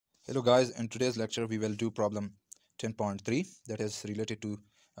Hello guys, in today's lecture we will do problem 10.3 that is related to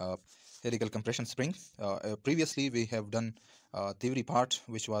helical compression spring. Previously we have done theory part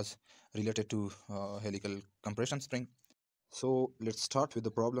which was related to helical compression spring. So let's start with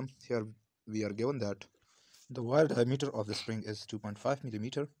the problem. Here we are given that the wire diameter of the spring is 2.5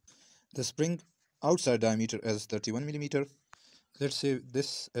 millimeter. The spring outside diameter is 31 millimeter. Let's say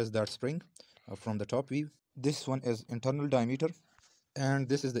this is that spring from the top view. This one is internal diameter and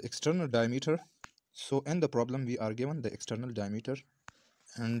this is the external diameter. So in the problem we are given the external diameter,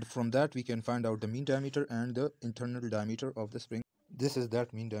 and from that we can find out the mean diameter and the internal diameter of the spring. This is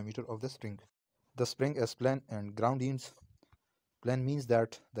that mean diameter of the spring. The spring is plane and ground ends. Plane means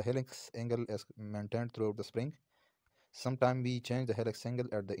that the helix angle is maintained throughout the spring. Sometimes we change the helix angle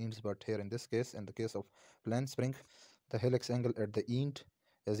at the ends, but here in this case, in the case of plane spring, the helix angle at the end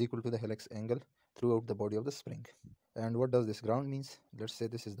is equal to the helix angle throughout the body of the spring. And what does this ground means? Let's say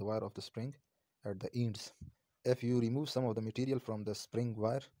this is the wire of the spring at the ends. If you remove some of the material from the spring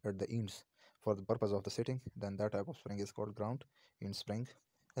wire at the ends for the purpose of the setting, then that type of spring is called ground end spring.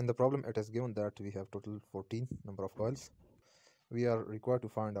 In the problem it is given that we have total 14 number of coils. We are required to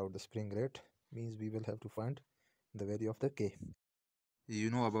find out the spring rate, means we will have to find the value of the K. You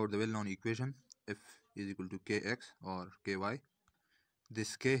know about the well-known equation F is equal to Kx or Ky.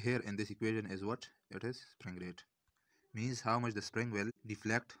 This K here in this equation is what? It is spring rate, means how much the spring will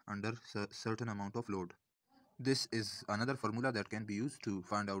deflect under certain amount of load. This is another formula that can be used to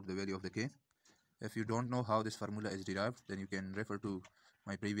find out the value of the K. If you don't know how this formula is derived, then you can refer to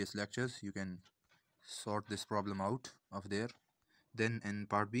my previous lectures. You can sort this problem out of there. Then in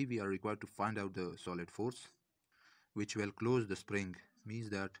part B we are required to find out the solid force which will close the spring, means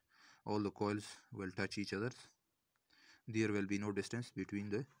that all the coils will touch each other. There will be no distance between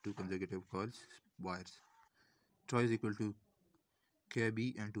the two consecutive coils wires. Tau is equal to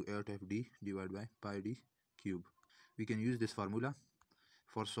Kb into 8fd divided by pi d cube. We can use this formula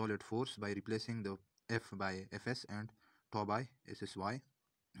for solid force by replacing the F by Fs and tau by Ssy,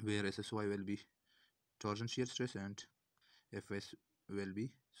 where Ssy will be torsion shear stress and Fs will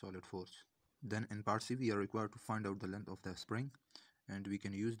be solid force. Then in part C we are required to find out the length of the spring, and we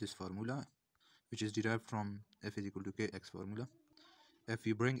can use this formula which is derived from F is equal to Kx formula. If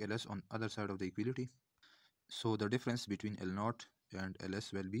we bring Ls on other side of the equality, so the difference between L0 and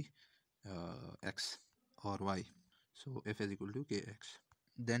Ls will be x or y. So F is equal to Kx.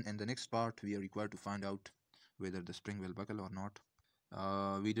 Then in the next part we are required to find out whether the spring will buckle or not.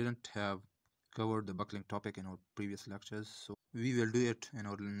 We didn't have covered the buckling topic in our previous lectures, so we will do it in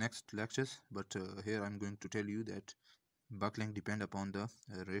our next lectures, but here I'm going to tell you that buckling depend upon the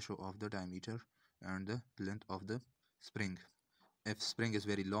ratio of the diameter and the length of the spring. If spring is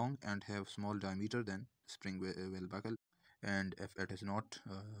very long and have small diameter, then spring will buckle, and if it is not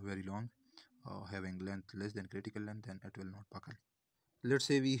very long, having length less than critical length, then it will not buckle. Let's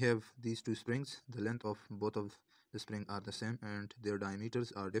say we have these two springs. The length of both of the spring are the same and their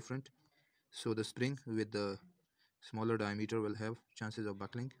diameters are different. So the spring with the smaller diameter will have chances of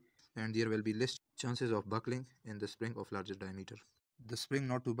buckling, and there will be less chances of buckling in the spring of larger diameter. The spring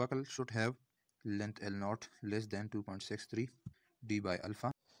not to buckle should have length L0 less than 2.63 d by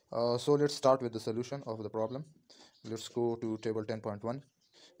alpha. So let's start with the solution of the problem. Let's go to table 10.1.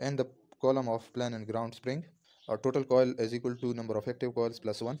 In the column of plane and ground spring, our total coil is equal to number of active coils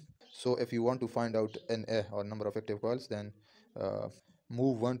plus 1. So if you want to find out Na or number of active coils, then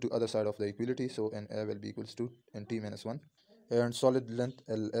move 1 to other side of the equality. So Na will be equals to Nt minus 1, and solid length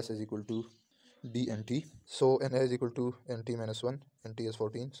Ls is equal to dNt. So Na is equal to Nt minus 1, Nt is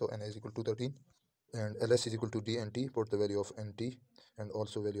 14, so Na is equal to 13, and Ls is equal to dNt. Put the value of Nt and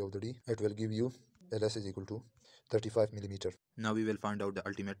also value of the d. It will give you Ls is equal to 35 millimeter. Now we will find out the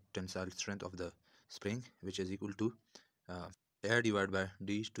ultimate tensile strength of the spring, which is equal to A divided by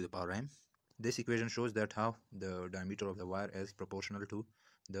d to the power m. This equation shows that how the diameter of the wire is proportional to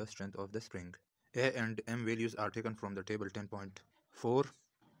the strength of the spring. A and m values are taken from the table 10.4.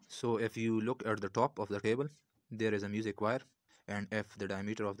 So if you look at the top of the table, there is a music wire, and if the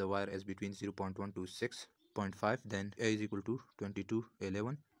diameter of the wire is between 0.1 to 6.5, then A is equal to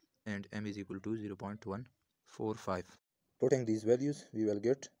 2211 and m is equal to 0.145. Putting these values, we will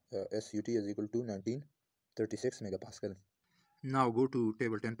get SUT is equal to 1936 megapascal. Now go to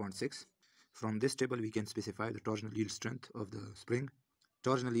table 10.6. From this table we can specify the torsional yield strength of the spring.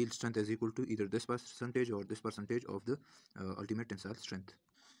 Torsional yield strength is equal to either this percentage or this percentage of the ultimate tensile strength.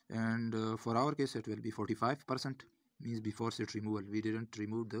 And for our case it will be 45%, means before set removal we didn't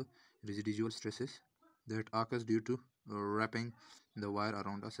remove the residual stresses that occurs due to wrapping the wire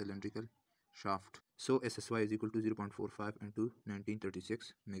around a cylindrical shaft. So SSY is equal to 0.45 into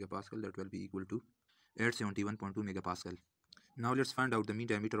 1936 megapascal, that will be equal to 871.2 megapascal. Now let's find out the mean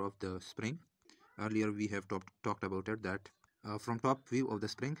diameter of the spring. Earlier we have talked about it, that from top view of the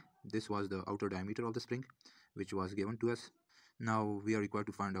spring, this was the outer diameter of the spring which was given to us. Now we are required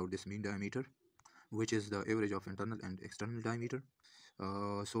to find out this mean diameter, which is the average of internal and external diameter.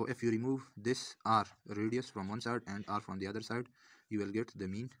 So if you remove this r radius from one side and r from the other side, you will get the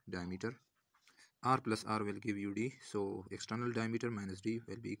mean diameter. R plus r will give you d, so external diameter minus d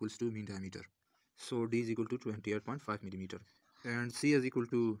will be equals to mean diameter. So d is equal to 28.5 millimeter, and c is equal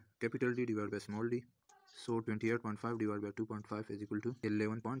to capital D divided by small d. So 28.5 divided by 2.5 is equal to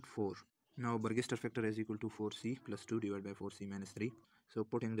 11.4. Now Burgester factor is equal to 4c plus 2 divided by 4c minus 3. So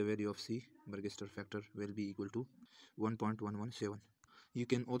putting the value of c, Burgester factor will be equal to 1.117. You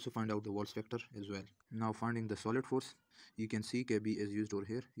can also find out the Walsh factor as well. Now finding the solid force, you can see Kb is used over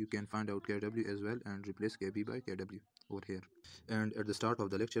here. You can find out Kw as well and replace Kb by Kw over here. And at the start of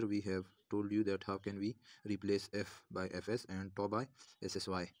the lecture, we have told you that how can we replace F by Fs and tau by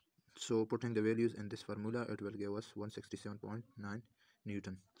SSY. So putting the values in this formula, it will give us 167.9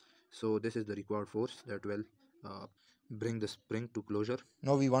 Newton. So this is the required force that will bring the spring to closure.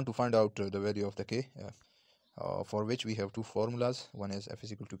 Now we want to find out the value of the K, for which we have two formulas. One is F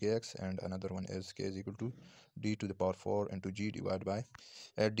is equal to Kx and another one is K is equal to D to the power 4 into G divided by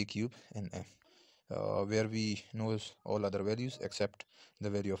d cube in F, where we knows all other values except the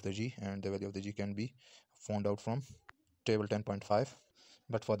value of the G, and the value of the G can be found out from table 10.5.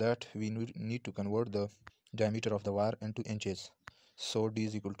 But for that we need to convert the diameter of the wire into inches. So D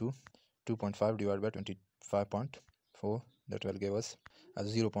is equal to 2.5 divided by 25.4, that will give us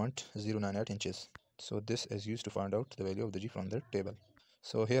 0.098 inches. So this is used to find out the value of the G from the table.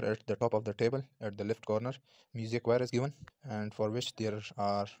 So here at the top of the table, at the left corner, mesiac wire is given, and for which there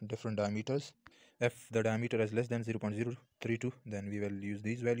are different diameters. If the diameter is less than 0.032, then we will use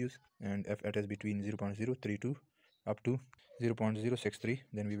these values, and if it is between 0.032 up to 0.063,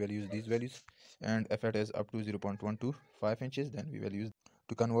 then we will use these values, and if it is up to 0.125 inches, then we will use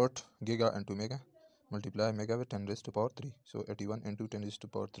to convert giga into mega, multiply mega with 10 raised to power 3, so 81 into 10 raised to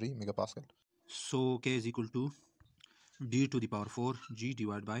power 3 megapascal. So K is equal to D to the power 4 G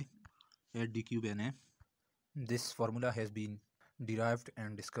divided by 8 d cube Na. This formula has been derived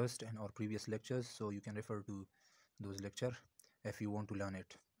and discussed in our previous lectures, so you can refer to those lectures if you want to learn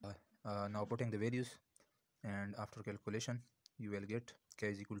it. Now putting the values, and after calculation you will get K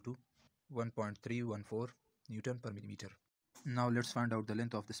is equal to 1.314 Newton per millimeter. Now let's find out the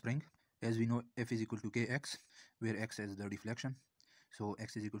length of the spring. As we know, F is equal to Kx, where x is the deflection, so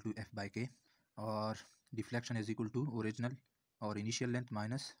x is equal to F by K, or deflection is equal to original or initial length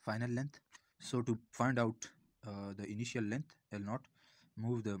minus final length. So to find out the initial length, L0,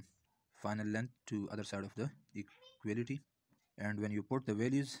 move the final length to other side of the equality, and when you put the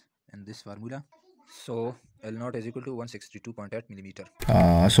values in this formula, so L0 is equal to 162.8 millimeter.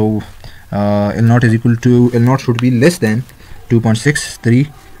 L0 is equal to, L0 should be less than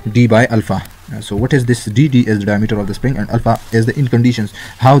 2.63 d by alpha. So what is this? dd is the diameter of the spring, and alpha is the in conditions,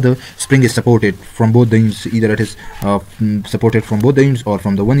 how the spring is supported from both the ends. Either it is supported from both the ends or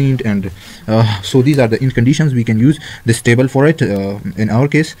from the one end, and so these are the in conditions. We can use this table for it. In our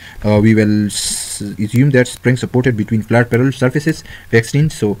case, we will assume that spring supported between flat parallel surfaces fixed in,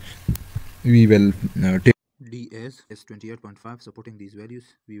 so we will take d as 28.5. So putting these values,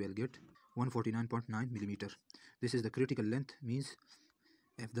 we will get 149.9 millimeter. This is the critical length, means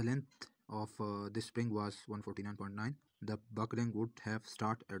if the length of this spring was 149.9, the buckling would have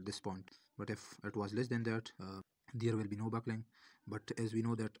start at this point. But if it was less than that, there will be no buckling. But as we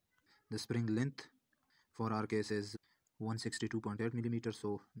know that the spring length for our case is 162.8 millimeters,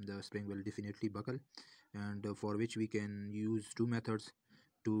 so the spring will definitely buckle, and for which we can use two methods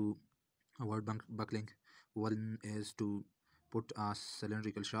to avoid buckling. One is to put a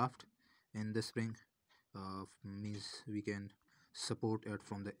cylindrical shaft in the spring, means we can support it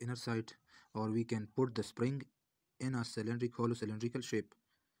from the inner side, or we can put the spring in a hollow cylindrical shape,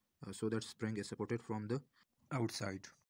 so that spring is supported from the outside.